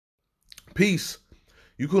Peace.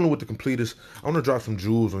 You coolin' with the completest. I want to drop some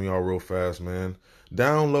jewels on y'all real fast, man.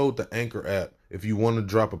 Download the Anchor app if you want to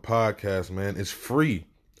drop a podcast, man. It's free.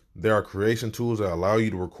 There are creation tools that allow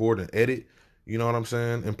you to record and edit. You know what I'm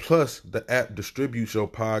saying? And plus, the app distributes your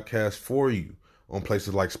podcast for you on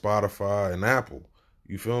places like Spotify and Apple.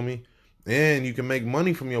 You feel me? And you can make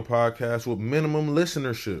money from your podcast with minimum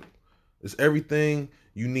listenership. It's everything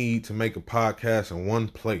you need to make a podcast in one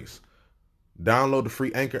place. Download the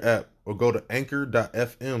free Anchor app or go to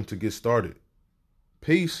anchor.fm to get started.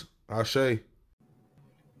 Peace. Ashe.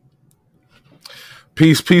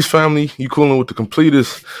 Peace, family. You coolin' with the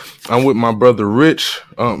completest. I'm with my brother Rich.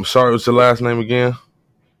 Sorry, what's your last name again?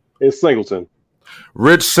 It's Singleton.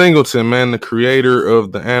 Rich Singleton, man, the creator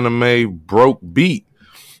of the anime Broken Beat.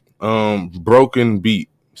 Broken Beat.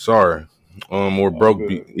 Sorry. Or Broke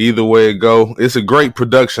Beat. Either way it go. It's a great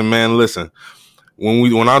production, man. Listen.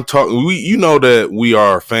 When I talk, you know that we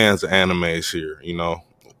are fans of animes here. You know,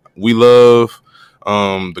 we love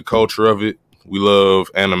the culture of it. We love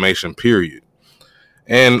animation, period.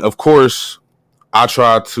 And of course, I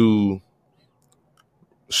try to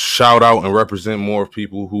shout out and represent more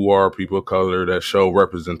people who are people of color that show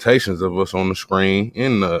representations of us on the screen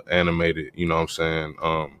in the animated, you know what I'm saying,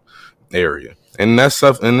 area. And that's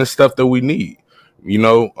stuff, and it's stuff that we need, you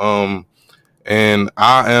know. And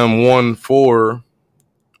I am one for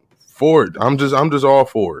it. I'm just all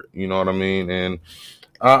for it. You know what I mean? And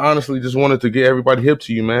I honestly just wanted to get everybody hip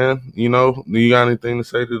to you, man. You know, do you got anything to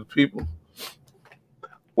say to the people?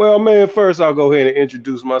 Well, man, first I'll go ahead and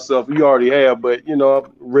introduce myself. You already have, but you know,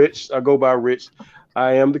 I'm Rich. I go by Rich.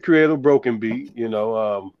 I am the creator of Broken Beat. You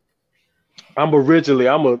know, I'm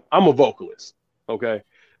a vocalist. Okay,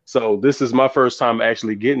 so this is my first time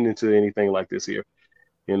actually getting into anything like this here.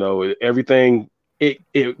 You know, everything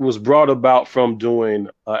it was brought about from doing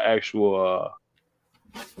actual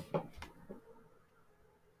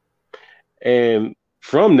and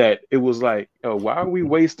from that it was like, oh, why are we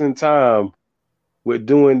wasting time with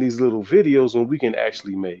doing these little videos when we can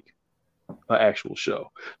actually make an actual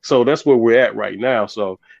show? So that's where we're at right now.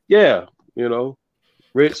 So yeah, you know,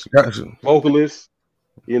 Rich, vocalist,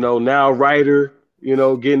 you know, now writer, you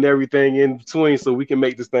know, getting everything in between so we can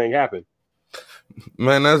make this thing happen.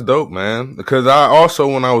 Man, that's dope, man. Because I also,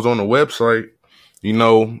 when I was on the website, you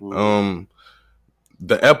know,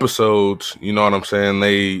 the episodes, you know what I'm saying,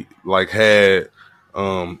 they like had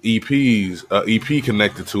EPs, EP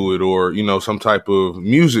connected to it, or you know, some type of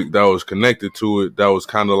music that was connected to it. That was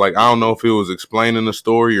kind of like, I don't know if it was explaining the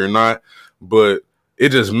story or not, but it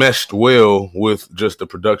just meshed well with just the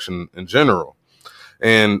production in general.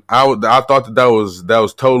 And I thought that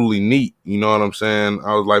was totally neat. You know what I'm saying?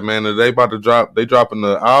 I was like, man, are they about to drop? They dropping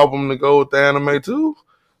the album to go with the anime too?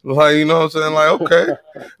 Like, you know what I'm saying? Like, okay,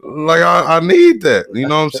 like I need that. You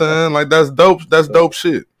know what I'm saying? Like that's dope. That's dope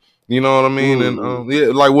shit. You know what I mean? And yeah,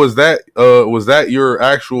 like was that your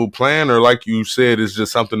actual plan, or like you said, it's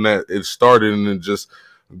just something that it started and it just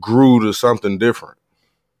grew to something different?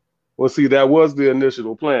 Well, see, that was the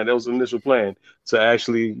initial plan. That was the initial plan to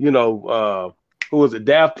actually, you know, who was it?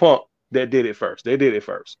 Daft Punk that did it first. They did it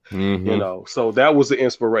 1st, you know, so that was the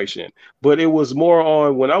inspiration. But it was more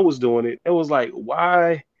on when I was doing it, it was like,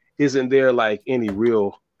 why isn't there like any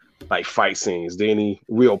real like fight scenes, any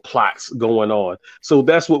real plots going on? So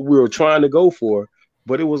that's what we were trying to go for.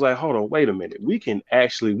 But it was like, hold on, wait a minute. We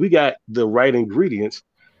got the right ingredients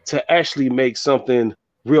to actually make something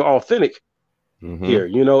real authentic here,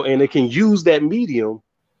 you know, and it can use that medium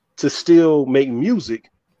to still make music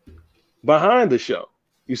behind the show.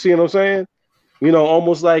 You see what I'm saying? You know,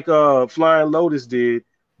 almost like Flying Lotus did,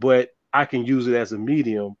 but I can use it as a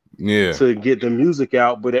medium to get the music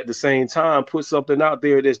out, but at the same time put something out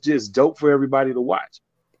there that's just dope for everybody to watch.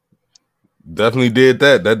 Definitely did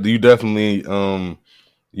that. That you definitely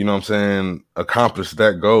you know what I'm saying, accomplished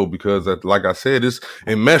that goal, because like I said,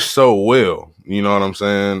 it meshed so well. You know what I'm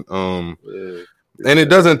saying? And it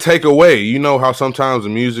doesn't take away. You know how sometimes the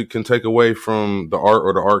music can take away from the art,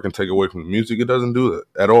 or the art can take away from the music. It doesn't do that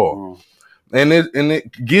at all. And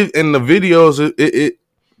it give in the videos, it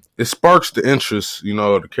sparks the interest, you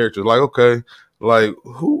know, of the characters. Like, okay, like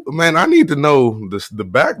who, man, I need to know the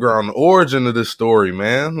background, the origin of this story,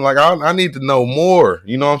 man. Like I need to know more.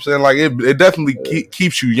 You know what I'm saying? Like it definitely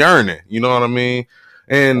keeps you yearning. You know what I mean?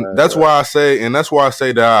 And that's why I say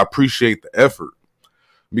that I appreciate the effort,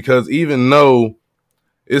 because even though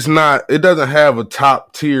it doesn't have a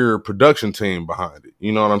top tier production team behind it.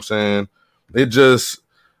 You know what I'm saying? It's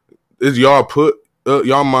y'all put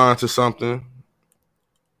y'all mind to something,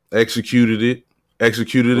 executed it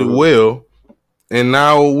well, and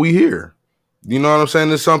now we here. You know what I'm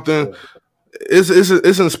saying? It's something.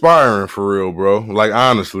 it's inspiring for real, bro. Like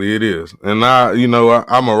honestly, it is. And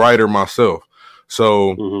I'm a writer myself,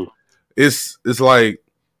 so it's like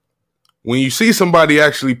when you see somebody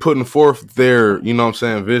actually putting forth their,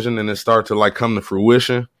 vision, and it start to like come to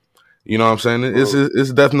fruition. You know what I'm saying?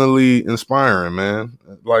 It's definitely inspiring, man.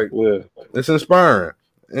 Like it's inspiring,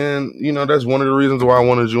 and that's one of the reasons why I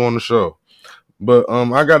wanted you on the show. But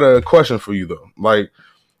I got a question for you though. Like,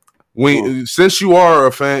 since you are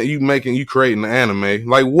a fan, you creating anime.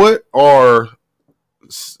 Like, what are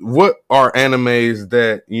animes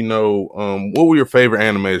that what were your favorite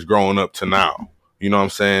animes growing up to now? You know what I'm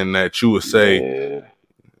saying, that you would say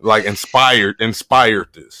like inspired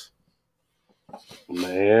this?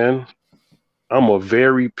 Man, I'm a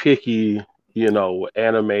very picky,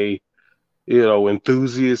 anime,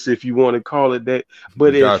 enthusiast, if you want to call it that.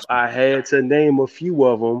 But if I had to name a few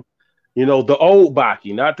of them, the old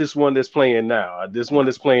Baki, not this one that's playing now. This one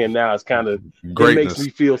that's playing now is kind of, it makes me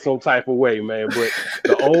feel some type of way, man. But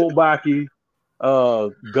the old Baki,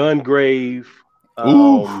 Gungrave,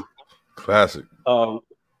 classic.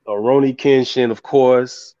 Rurouni Kenshin, of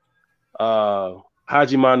course.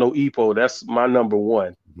 Hajime no Ippo, that's my number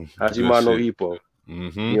one. Hajime no Ippo.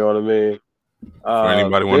 You know what I mean? For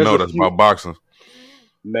anybody want to know, that's about boxing.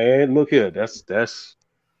 Man, look here. That's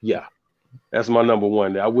my number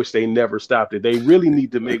one. I wish they never stopped it. They really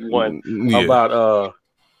need to make one about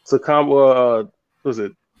Takamaru?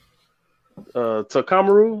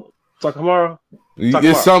 Takamara?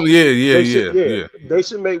 It's something, yeah. They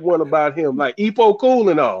should make one about him, like Ippo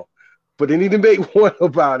Coolin and all. But they need to make one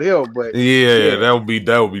about him. But that would be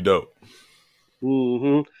dope.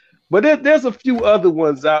 But there's a few other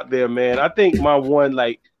ones out there, man. I think my one,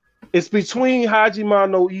 like, it's between Hajime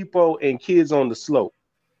no Ippo and Kids on the Slope.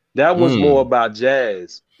 That one's more about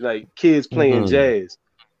jazz, like kids playing jazz.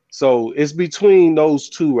 So it's between those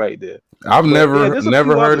two right there. I've never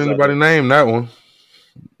heard anybody name that one.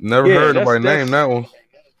 Never heard anybody name that one.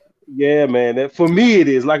 Yeah, man. For me, it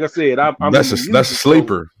is. Like I said, that's a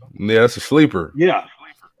sleeper. Yeah, that's a sleeper. Yeah.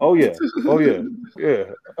 Oh yeah. Yeah.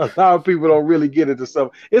 A lot of people don't really get into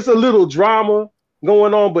stuff. It's a little drama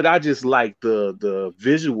going on, but I just like the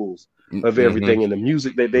visuals of everything and the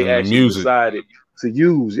music that they actually decided to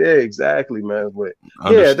use. Yeah, exactly, man. But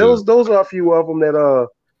those are a few of them that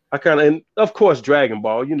I kind of, and of course Dragon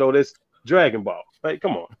Ball. That's Dragon Ball. Like,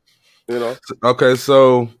 come on. Okay,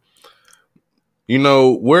 so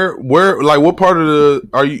where like what part of the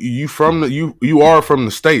are you from? You are from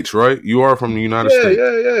the States, right? You are from the United States.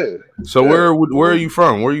 Yeah. So where are you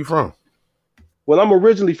from? Where are you from? Well, I'm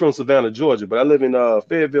originally from Savannah, Georgia, but I live in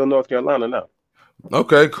Fayetteville, North Carolina now.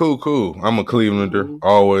 Okay, cool. I'm a Clevelander.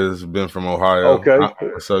 Always been from Ohio. Okay.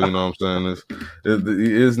 So you know what I'm saying?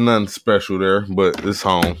 It's nothing special there, but it's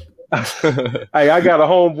home. Hey, I got a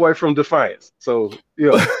homeboy from Defiance. So,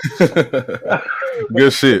 yeah.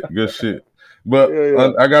 Good shit. But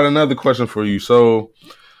I got another question for you. So,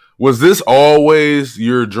 was this always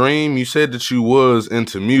your dream? You said that you was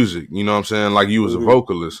into music. You know what I'm saying? Like you was a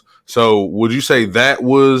vocalist. So, would you say that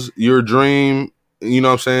was your dream? You know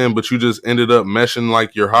what I'm saying? But you just ended up meshing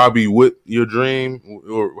like your hobby with your dream?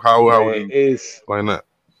 Or how would you explain that?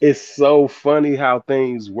 It's so funny how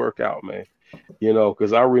things work out, man.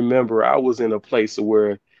 Because I remember I was in a place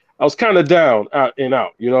where I was kind of down, out and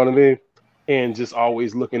out. You know what I mean? And just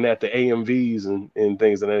always looking at the AMVs and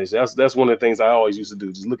things of that nature. That's one of the things I always used to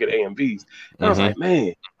do, just look at AMVs. And I was like,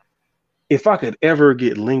 man, if I could ever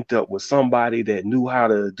get linked up with somebody that knew how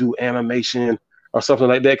to do animation or something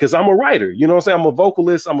like that, because I'm a writer, you know what I'm saying? I'm a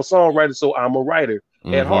vocalist, I'm a songwriter, so I'm a writer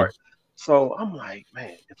at heart. So I'm like,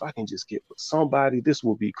 man, if I can just get with somebody, this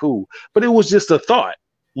would be cool. But it was just a thought.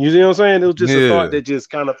 You see what I'm saying? It was just a thought that just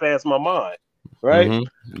kind of passed my mind. Right?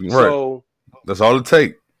 So that's all it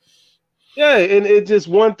takes. Yeah, and it just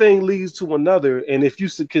one thing leads to another. And if you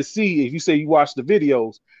could see, if you say you watch the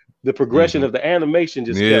videos, the progression of the animation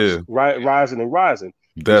just kept rising and rising.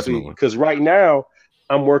 Definitely. Because right now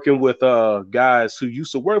I'm working with guys who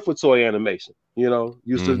used to work for Toy Animation,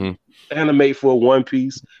 used to animate for One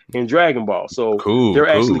Piece and Dragon Ball. So they're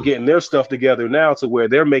actually getting their stuff together now to where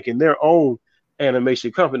they're making their own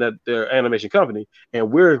animation company, and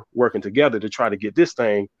we're working together to try to get this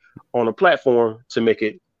thing on a platform to make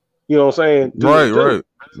it, you know what I'm saying? Right.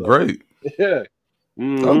 So, great. Yeah.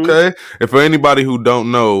 Okay. And for anybody who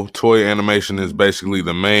don't know, Toy Animation is basically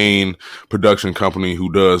the main production company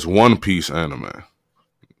who does One Piece anime.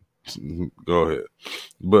 Go ahead.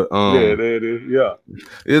 But yeah, there it is. Yeah.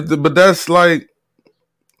 But that's like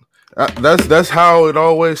that's how it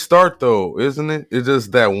always starts, though, isn't it? It's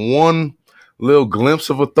just that one little glimpse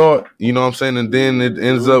of a thought, you know what I'm saying? And then it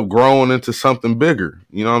ends up growing into something bigger,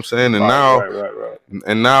 you know what I'm saying?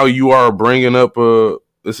 And now you are bringing up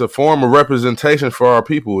it's a form of representation for our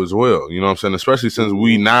people as well, you know what I'm saying? Especially since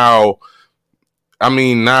we now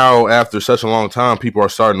after such a long time, people are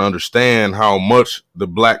starting to understand how much the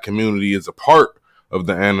black community is a part of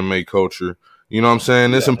the anime culture. You know what I'm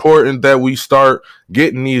saying? It's important that we start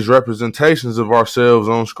getting these representations of ourselves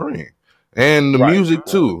on screen. And the music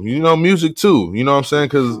too. You know, music too. You know what I'm saying?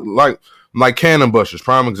 Because like Cannon Busters,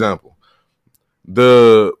 prime example.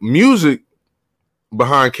 The music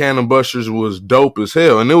behind Cannon Busters was dope as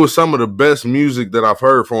hell, and it was some of the best music that I've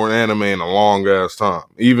heard for an anime in a long ass time.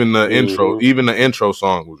 Even the intro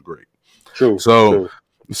song was great. So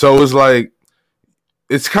it's like,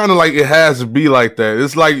 it's kind of like it has to be like that.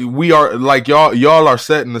 It's like we are like y'all are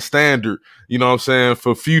setting the standard, you know what I'm saying,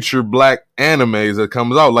 for future black animes that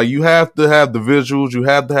comes out. Like, you have to have the visuals, you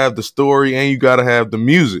have to have the story, and you got to have the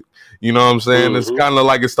music. You know what I'm saying? It's kind of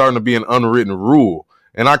like it's starting to be an unwritten rule.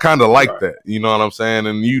 And I kind of like that, you know what I'm saying?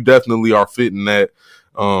 And you definitely are fitting that,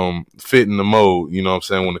 fitting the mode, you know what I'm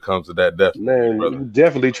saying, when it comes to that. Definitely, man,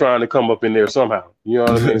 definitely trying to come up in there somehow. You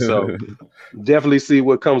know what I mean? So definitely see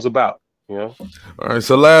what comes about, you know? All right,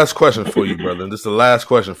 so last question for you, brother. This is the last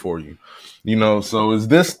question for you. You know, so is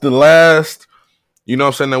this the last, you know what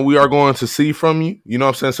I'm saying, that we are going to see from you? You know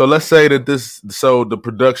what I'm saying? So let's say that the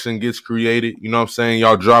production gets created, you know what I'm saying?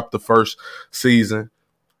 Y'all drop the first season.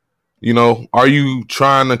 You know, are you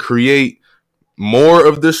trying to create more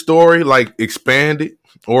of this story, like expand it,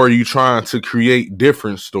 or are you trying to create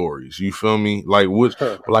different stories? You feel me? Like what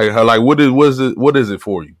is it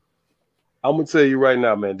for you? I'm gonna tell you right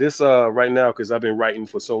now, man. This right now, because I've been writing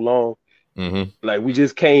for so long. Like, we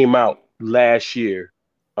just came out last year.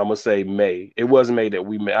 I'm gonna say May. It was May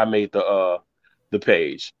that I made the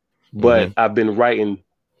page, but I've been writing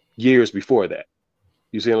years before that.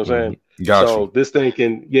 You see what I'm saying? So this thing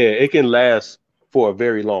it can last for a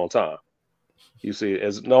very long time. You see,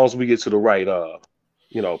 as long as we get to the right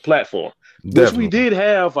platform. Definitely. Which we did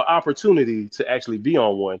have an opportunity to actually be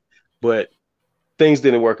on one, but things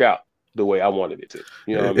didn't work out the way I wanted it to.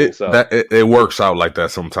 You know what I mean? So it works out like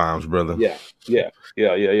that sometimes, brother. Yeah.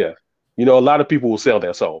 You know, a lot of people will sell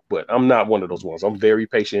their soul, but I'm not one of those ones. I'm very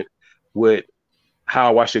patient with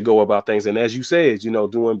how I should go about things. And as you said, you know,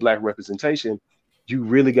 doing black representation, you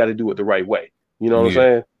really got to do it the right way. You know what I'm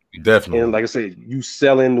saying? Definitely. And like I said, you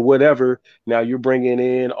selling whatever, now you're bringing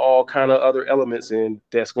in all kind of other elements in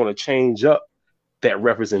that's going to change up that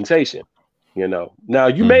representation. You know, now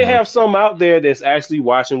you may have some out there that's actually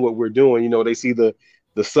watching what we're doing. You know, they see the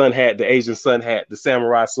sun hat, the Asian sun hat, the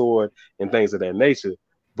samurai sword, and things of that nature.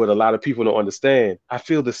 But a lot of people don't understand. I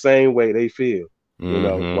feel the same way they feel. You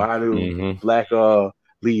know, why do black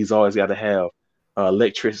leads always got to have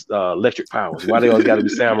electric powers? Why they always got to be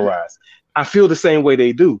samurais? I feel the same way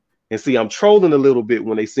they do. And see, I'm trolling a little bit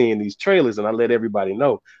when they see in these trailers, and I let everybody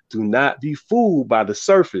know, do not be fooled by the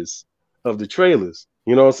surface of the trailers.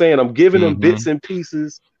 You know what I'm saying? I'm giving them bits and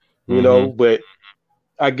pieces, you know, but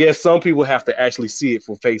I guess some people have to actually see it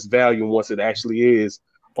for face value once it actually is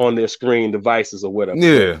on their screen devices or whatever.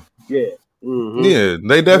 Yeah. Yeah,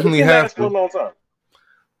 they definitely have to. For a long time.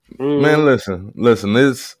 Man, listen,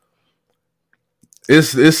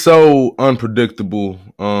 it's so unpredictable.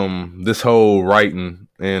 This whole writing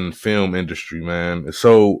and film industry, man, it's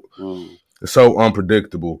so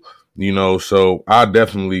unpredictable. You know, so I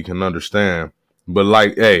definitely can understand. But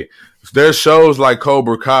like, hey, there's shows like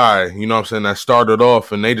Cobra Kai, you know what I'm saying, that started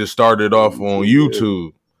off, and they just started off on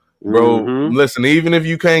YouTube. Bro, listen, even if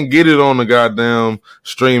you can't get it on the goddamn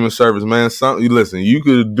streaming service, man, you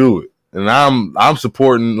could do it. And I'm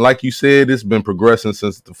supporting, like you said, it's been progressing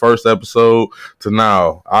since the first episode to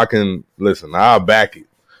now. I'll back it.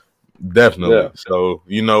 Definitely. Yeah. So,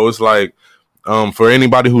 you know, it's like, for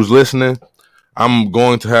anybody who's listening, I'm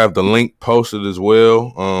going to have the link posted as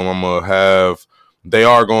well. They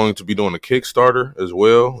are going to be doing a Kickstarter as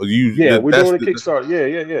well. We're doing a Kickstarter.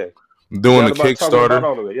 Yeah. Doing a Kickstarter.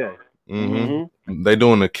 They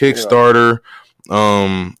doing a Kickstarter.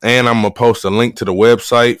 And I'm gonna post a link to the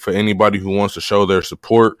website for anybody who wants to show their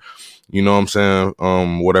support. You know what I'm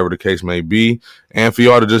saying? Whatever the case may be. And for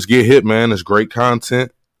y'all to just get hit, man. It's great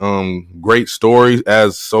content. Great stories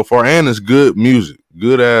as so far, and it's good music.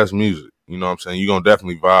 Good ass music. You know what I'm saying? You're gonna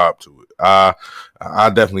definitely vibe to it. I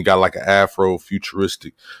definitely got like an Afro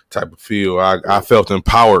futuristic type of feel. I felt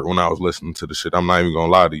empowered when I was listening to the shit. I'm not even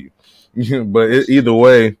gonna lie to you. But either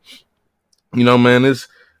way, you know, man, it's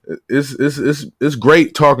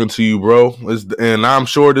great talking to you, bro. And I'm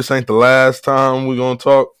sure this ain't the last time we're gonna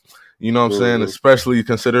talk. You know what I'm saying? Mm-hmm. Especially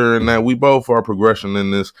considering that we both are progressing in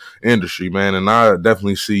this industry, man. And I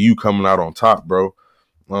definitely see you coming out on top, bro.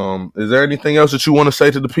 Is there anything else that you want to say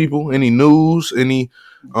to the people? Any news? Any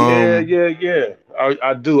Yeah.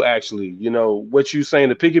 I do actually. You know what you're saying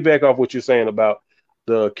to piggyback off what you're saying about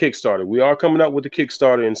the Kickstarter. We are coming up with the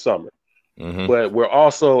Kickstarter in summer, mm-hmm, but we're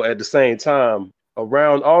also at the same time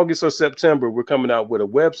around August or September we're coming out with a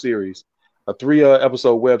web series, a 3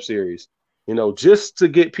 episode web series. You know, just to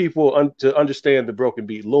get people to understand the Broken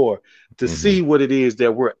Beat lore, to mm-hmm. see what it is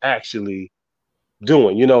that we're actually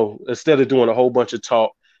doing. You know, instead of doing a whole bunch of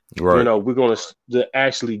talk, you Right. know, we're going to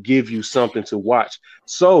actually give you something to watch.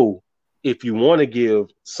 So if you want to give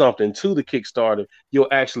something to the Kickstarter, you'll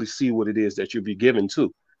actually see what it is that you'll be given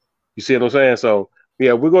to. You see what I'm saying? So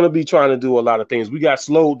yeah, we're going to be trying to do a lot of things. We got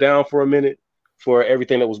slowed down for a minute for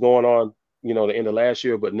everything that was going on, you know, the end of last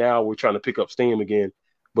year, but now we're trying to pick up steam again.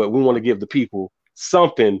 But we want to give the people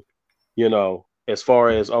something, you know, as far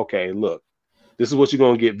as, okay, look, this is what you're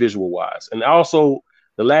going to get visual wise. And also,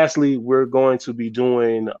 lastly, we're going to be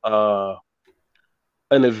doing an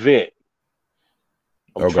event.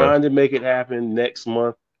 I'm Okay. trying to make it happen next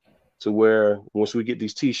month to where once we get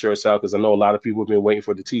these t-shirts out, because I know a lot of people have been waiting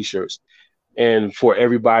for the t-shirts. And for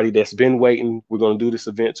everybody that's been waiting, we're going to do this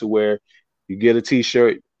event to where you get a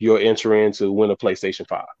t-shirt, you'll enter in to win a PlayStation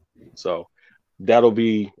 5. So that'll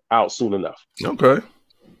be out soon enough. Okay.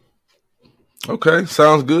 Okay,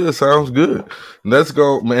 sounds good. Sounds good. Let's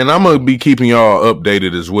go, man. I'm gonna be keeping y'all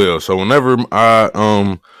updated as well. So whenever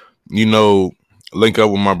I you know, link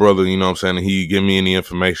up with my brother, you know what I'm saying, and he give me any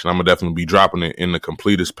information, I'm gonna definitely be dropping it in the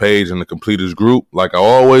Completist page in the Completist group, like I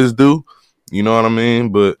always do. You know what I mean?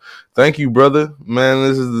 But thank you, brother. Man,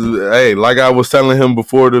 this is hey, like I was telling him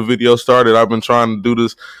before the video started, I've been trying to do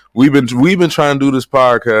this. We've been trying to do this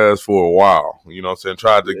podcast for a while. You know what I'm saying?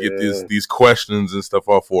 Tried to get Yeah, these questions and stuff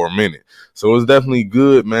off for a minute. So it's definitely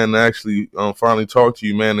good, man, to actually finally talk to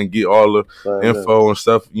you, man, and get all the same there. info and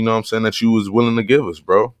stuff, you know what I'm saying, that you was willing to give us,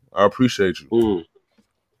 bro. I appreciate you. Mm.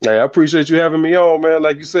 Hey, I appreciate you having me on, man.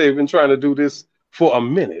 Like you say, I've been trying to do this for a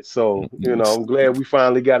minute. So, you know, I'm glad we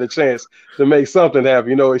finally got a chance to make something happen,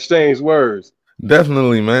 you know, exchange words.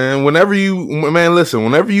 Definitely, man. Listen,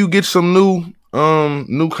 whenever you get some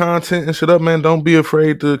new content and shit up, man, don't be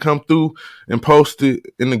afraid to come through and post it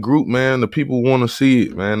in the group, man. The people want to see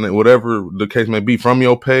it, man. Whatever the case may be, from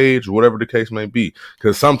your page, whatever the case may be.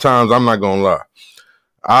 Because sometimes I'm not gonna lie,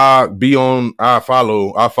 I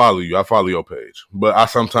follow your page, but I Mm.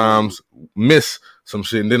 sometimes miss some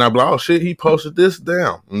shit, and then I be like, oh shit, he posted this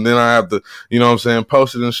down, and then I have to, you know what I'm saying,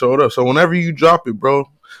 post it and show it up. So whenever you drop it, bro,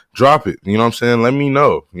 drop it. You know what I'm saying? Let me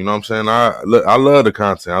know. You know what I'm saying? I love the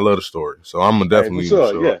content. I love the story. So I'm gonna Hey, for definitely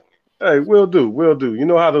sure. show up. Yeah. Hey, we'll do. You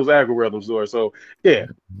know how those algorithms are. So, yeah,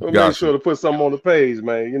 we'll make Got sure you. to put something on the page,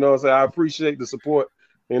 man. You know what I'm saying? I appreciate the support.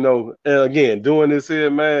 You know, and again, doing this here,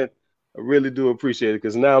 man, I really do appreciate it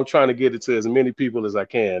because now I'm trying to get it to as many people as I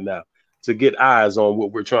can now to get eyes on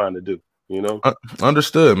what we're trying to do, you know?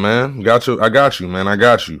 Understood, man. Got you. I got you, man. I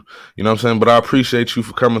got you. You know what I'm saying? But I appreciate you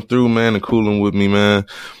for coming through, man, and cooling with me, man.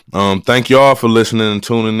 Thank y'all for listening and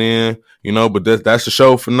tuning in. You know, but that's the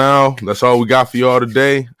show for now. That's all we got for y'all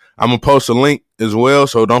today. I'm gonna post a link as well,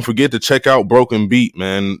 so don't forget to check out Broken Beat,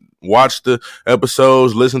 man. Watch the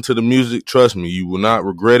episodes, listen to the music. Trust me, you will not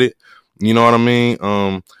regret it. You know what I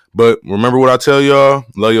mean? But remember what I tell y'all: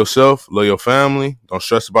 love yourself, love your family. Don't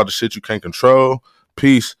stress about the shit you can't control.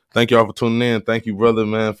 Peace. Thank y'all for tuning in. Thank you, brother,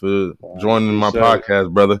 man, for I joining my appreciate it.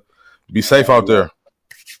 podcast, brother. Be All safe right, out now. there.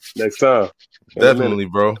 Next time in a minute. Definitely,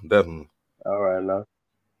 bro. Definitely. All right, now.